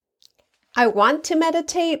I want to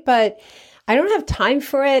meditate, but I don't have time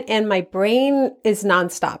for it. And my brain is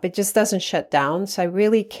nonstop. It just doesn't shut down. So I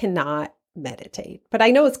really cannot meditate, but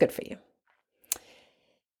I know it's good for you.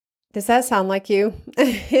 Does that sound like you?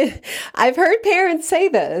 I've heard parents say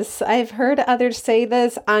this. I've heard others say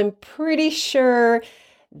this. I'm pretty sure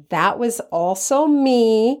that was also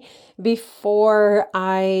me before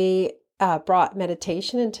I brought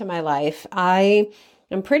meditation into my life. I'm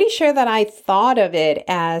pretty sure that I thought of it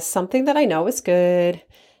as something that I know is good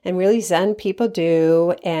and really Zen people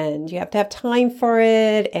do. And you have to have time for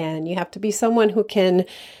it. And you have to be someone who can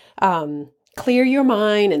clear your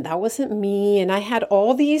mind. And that wasn't me. And I had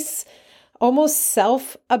all these almost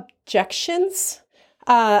self-objections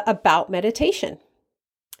about meditation.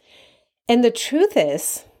 And the truth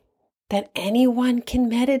is that anyone can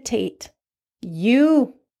meditate.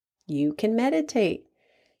 You can meditate.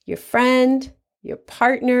 Your friend, your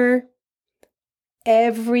partner,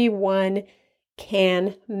 everyone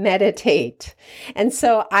can meditate. And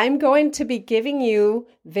so I'm going to be giving you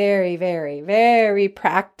very, very, very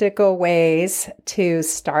practical ways to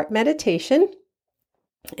start meditation.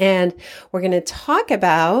 And we're going to talk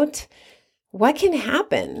about what can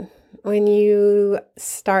happen when you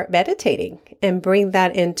start meditating and bring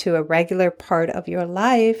that into a regular part of your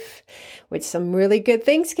life, which some really good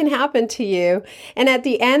things can happen to you. And at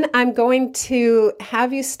the end, I'm going to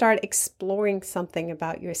have you start exploring something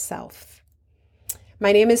about yourself.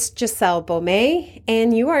 My name is Giselle Beaumais,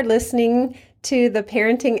 and you are listening to the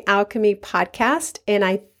Parenting Alchemy podcast, and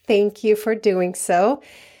I thank you for doing so.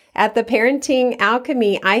 At the Parenting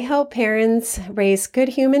Alchemy, I help parents raise good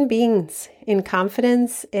human beings in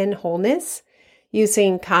confidence and wholeness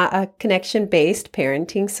using connection-based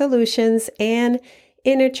parenting solutions and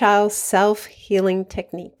inner child self-healing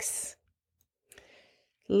techniques.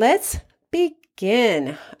 Let's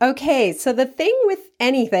begin. Okay, so the thing with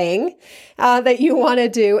anything that you want to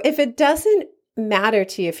do, if it doesn't matter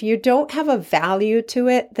to you, if you don't have a value to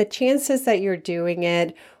it, the chances that you're doing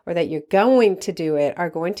it or that you're going to do it are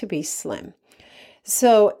going to be slim.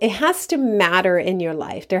 So it has to matter in your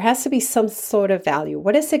life. There has to be some sort of value.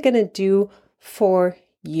 What is it going to do for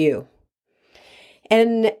you?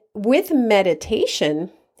 And with meditation,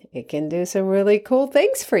 it can do some really cool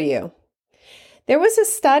things for you. There was a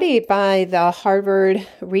study by the Harvard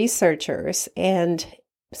researchers, and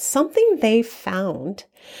something they found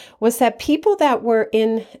was that people that were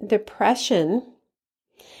in depression,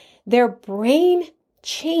 their brain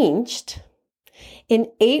changed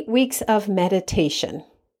in 8 weeks of meditation,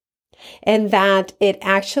 and that it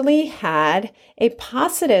actually had a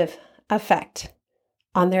positive effect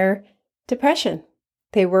on their depression.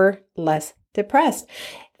 They were less depressed.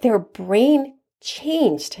 Their brain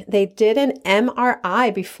changed. They did an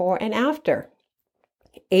MRI before and after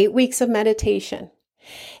 8 weeks of meditation.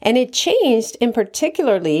 And it changed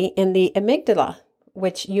particularly in the amygdala,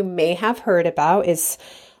 which you may have heard about is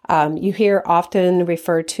you hear often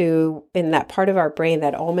referred to in that part of our brain,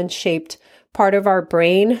 that almond-shaped part of our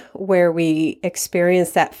brain where we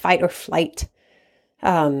experience that fight or flight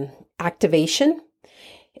activation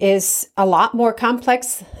is a lot more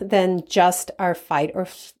complex than just our fight or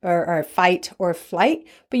flight,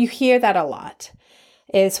 but you hear that a lot.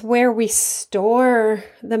 It's where we store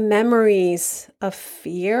the memories of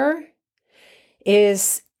fear,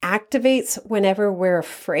 is activates whenever we're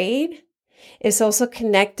afraid. It's also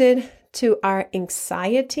connected to our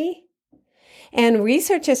anxiety. And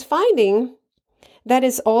research is finding that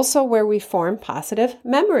is also where we form positive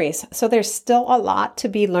memories. So there's still a lot to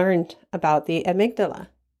be learned about the amygdala.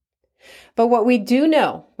 But what we do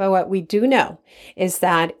know is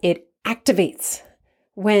that it activates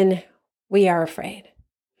when we are afraid.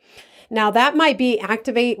 Now, that might be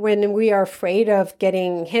activate when we are afraid of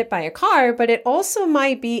getting hit by a car, but it also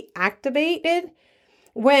might be activated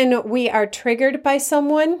when we are triggered by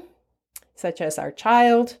someone, such as our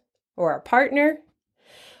child or our partner.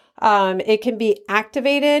 It can be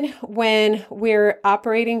activated when we're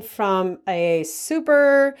operating from a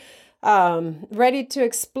super ready to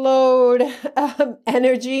explode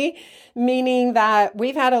energy, meaning that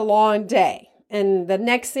we've had a long day. And the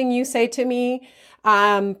next thing you say to me,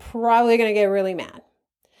 I'm probably going to get really mad.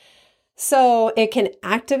 So it can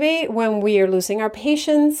activate when we are losing our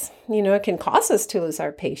patience. It can cause us to lose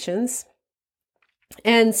our patience.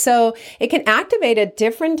 And so it can activate at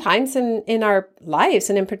different times in our lives.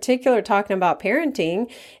 And in particular, talking about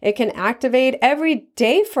parenting, it can activate every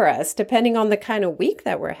day for us, depending on the kind of week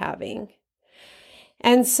that we're having.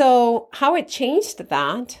 And so how it changed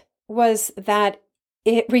that was that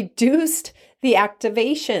it reduced the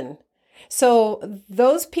activation. So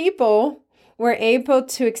those people we're able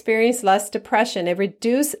to experience less depression. It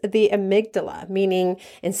reduces the amygdala, meaning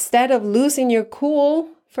instead of losing your cool,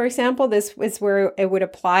 for example, this is where it would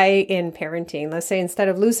apply in parenting. Let's say instead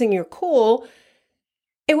of losing your cool,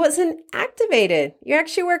 it wasn't activated. You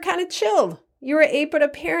actually were kind of chilled. You were able to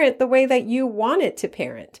parent the way that you wanted to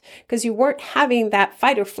parent because you weren't having that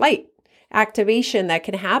fight or flight activation that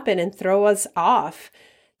can happen and throw us off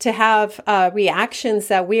to have reactions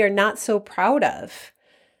that we are not so proud of.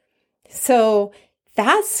 So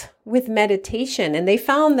that's with meditation. And they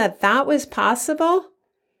found that that was possible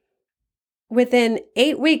within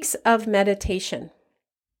 8 weeks of meditation.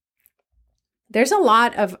 There's a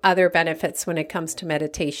lot of other benefits when it comes to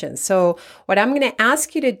meditation. So what I'm going to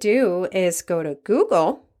ask you to do is go to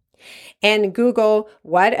Google and Google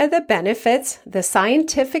what are the benefits, the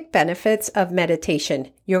scientific benefits of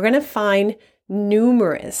meditation. You're going to find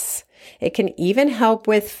numerous. It can even help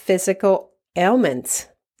with physical ailments.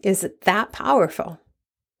 Is it that powerful?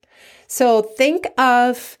 So think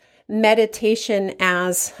of meditation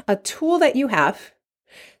as a tool that you have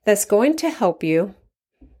that's going to help you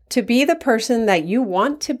to be the person that you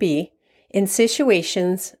want to be in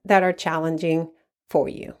situations that are challenging for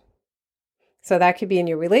you. So that could be in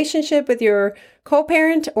your relationship with your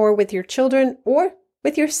co-parent or with your children or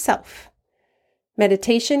with yourself.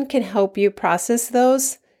 Meditation can help you process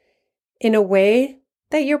those in a way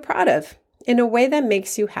that you're proud of, in a way that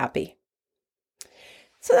makes you happy.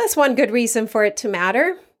 So that's one good reason for it to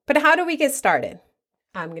matter. But how do we get started?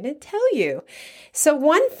 I'm going to tell you. So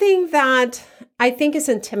one thing that I think is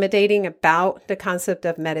intimidating about the concept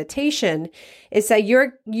of meditation is that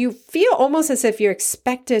you feel almost as if you're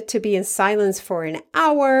expected to be in silence for an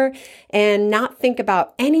hour and not think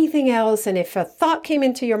about anything else. And if a thought came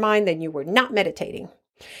into your mind, then you were not meditating.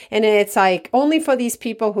 And it's like only for these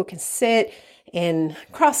people who can sit and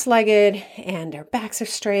cross-legged and their backs are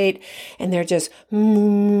straight and they're just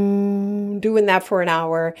doing that for an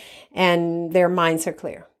hour and their minds are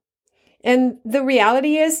clear. And the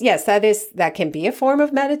reality is, yes, that can be a form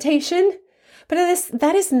of meditation, but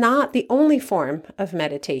that is not the only form of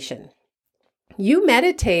meditation. You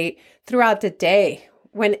meditate throughout the day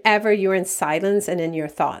whenever you're in silence and in your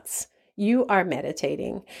thoughts. You are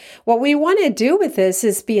meditating. What we want to do with this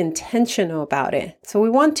is be intentional about it. So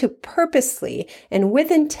we want to purposely and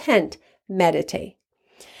with intent meditate.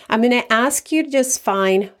 I'm going to ask you to just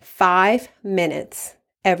find 5 minutes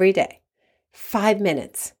every day. 5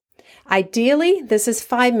 minutes. Ideally, this is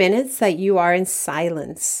 5 minutes that you are in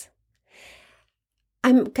silence.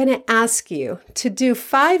 I'm going to ask you to do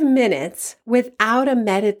 5 minutes without a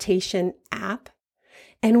meditation app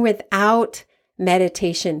and without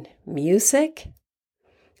meditation music.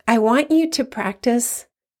 I want you to practice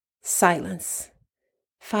silence.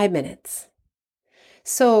 5 minutes.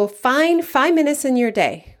 So find 5 minutes in your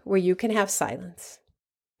day where you can have silence.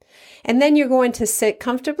 And then you're going to sit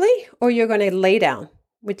comfortably or you're going to lay down,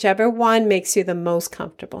 whichever one makes you the most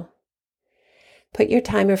comfortable. Put your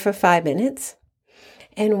timer for 5 minutes.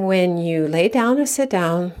 And when you lay down or sit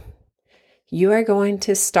down, you are going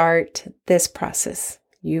to start this process.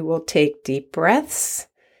 You will take deep breaths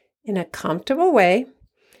in a comfortable way,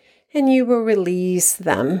 and you will release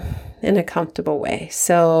them in a comfortable way.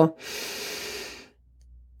 So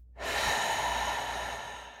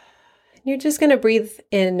you're just going to breathe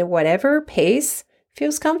in whatever pace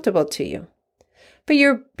feels comfortable to you. But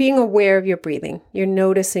you're being aware of your breathing. You're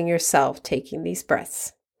noticing yourself taking these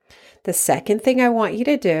breaths. The second thing I want you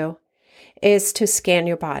to do is to scan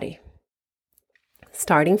your body.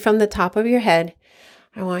 Starting from the top of your head,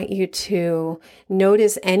 I want you to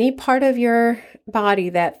notice any part of your body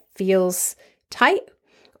that feels tight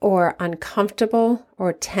or uncomfortable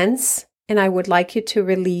or tense, and I would like you to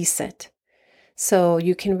release it. So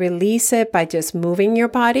you can release it by just moving your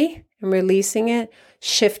body and releasing it,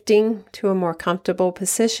 shifting to a more comfortable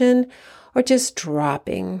position, or just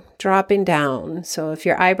dropping down. So if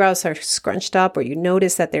your eyebrows are scrunched up or you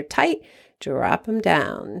notice that they're tight, drop them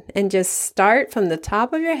down and just start from the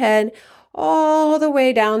top of your head all the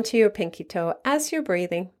way down to your pinky toe as you're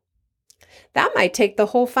breathing. That might take the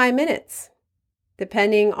whole 5 minutes,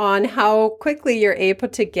 depending on how quickly you're able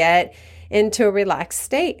to get into a relaxed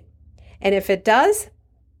state. And if it does,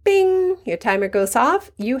 bing, your timer goes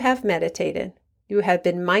off, you have meditated. You have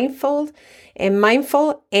been mindful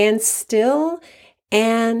and still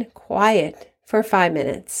and quiet for 5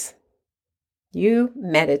 minutes. You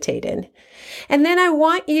meditated. And then I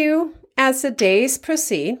want you, as the days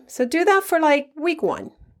proceed, so do that for like week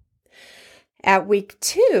 1. At week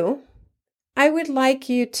 2, I would like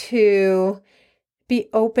you to be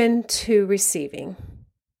open to receiving.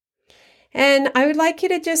 And I would like you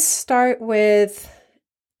to just start with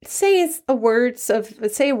say a word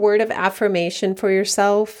of affirmation for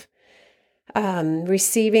yourself.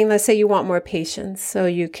 Receiving, let's say you want more patience, so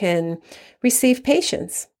you can receive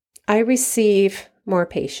patience. I receive more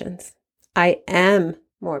patience. I am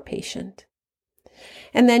more patient.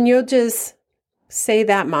 And then you'll just say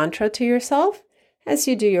that mantra to yourself as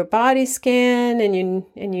you do your body scan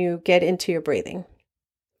and you get into your breathing.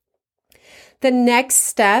 The next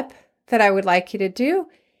step that I would like you to do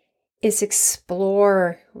is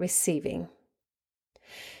explore receiving.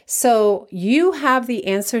 So you have the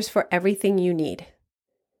answers for everything you need.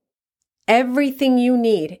 Everything you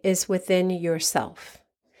need is within yourself.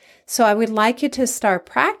 So I would like you to start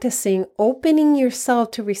practicing opening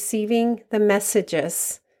yourself to receiving the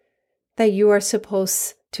messages that you are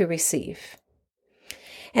supposed to receive.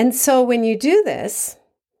 And so when you do this,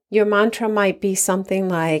 your mantra might be something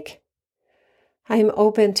like, I'm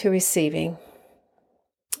open to receiving.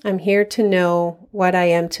 I'm here to know what I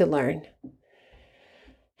am to learn.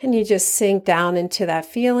 And you just sink down into that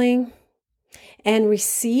feeling. And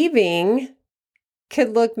receiving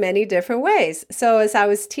could look many different ways. So as I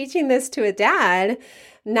was teaching this to a dad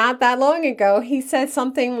not that long ago, he said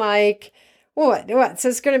something like, what? So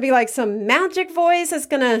it's going to be like some magic voice that's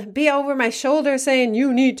going to be over my shoulder saying,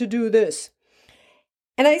 you need to do this.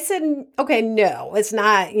 And I said, okay, no, it's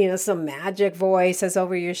not, some magic voice that's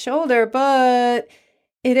over your shoulder, but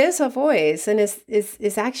it is a voice and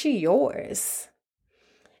it's actually yours.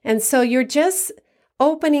 And so you're just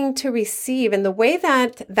opening to receive. And the way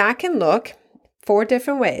that can look, 4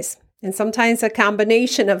 different ways. And sometimes a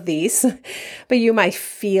combination of these, but you might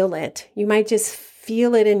feel it. You might just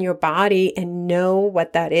feel it in your body and know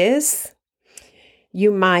what that is.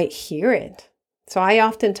 You might hear it. So I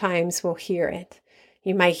oftentimes will hear it.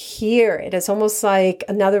 You might hear it. It's almost like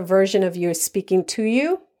another version of you speaking to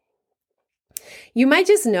you. You might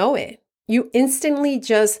just know it. You instantly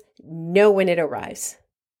just know when it arrives.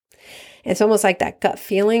 It's almost like that gut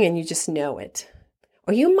feeling and you just know it.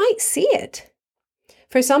 Or you might see it.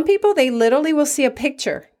 For some people, they literally will see a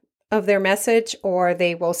picture of their message, or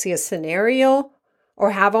they will see a scenario,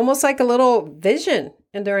 or have almost like a little vision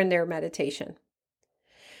during their meditation.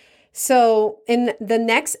 So in the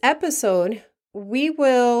next episode, we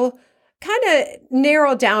will kind of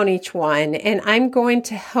narrow down each one, and I'm going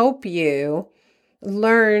to help you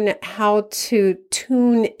learn how to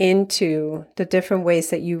tune into the different ways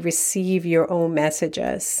that you receive your own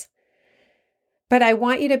messages. But I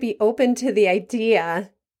want you to be open to the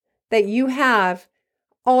idea that you have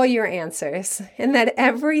all your answers and that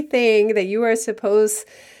everything that you are supposed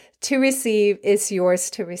to receive is yours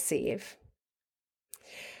to receive.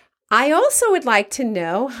 I also would like to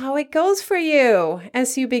know how it goes for you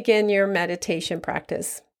as you begin your meditation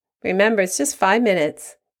practice. Remember, it's just 5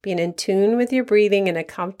 minutes. Being in tune with your breathing in a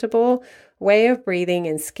comfortable way of breathing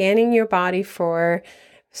and scanning your body for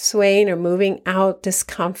swaying or moving out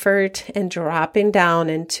discomfort and dropping down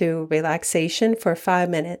into relaxation for 5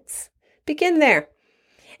 minutes. Begin there.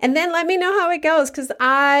 And then let me know how it goes, because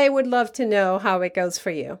I would love to know how it goes for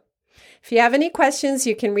you. If you have any questions,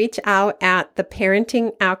 you can reach out at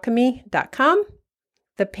theparentingalchemy.com.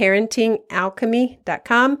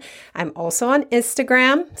 theparentingalchemy.com. I'm also on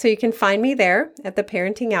Instagram, so you can find me there at The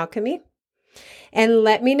Parenting Alchemy. And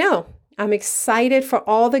let me know. I'm excited for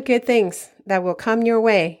all the good things that will come your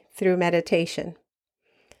way through meditation.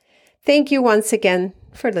 Thank you once again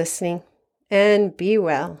for listening, and be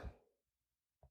well.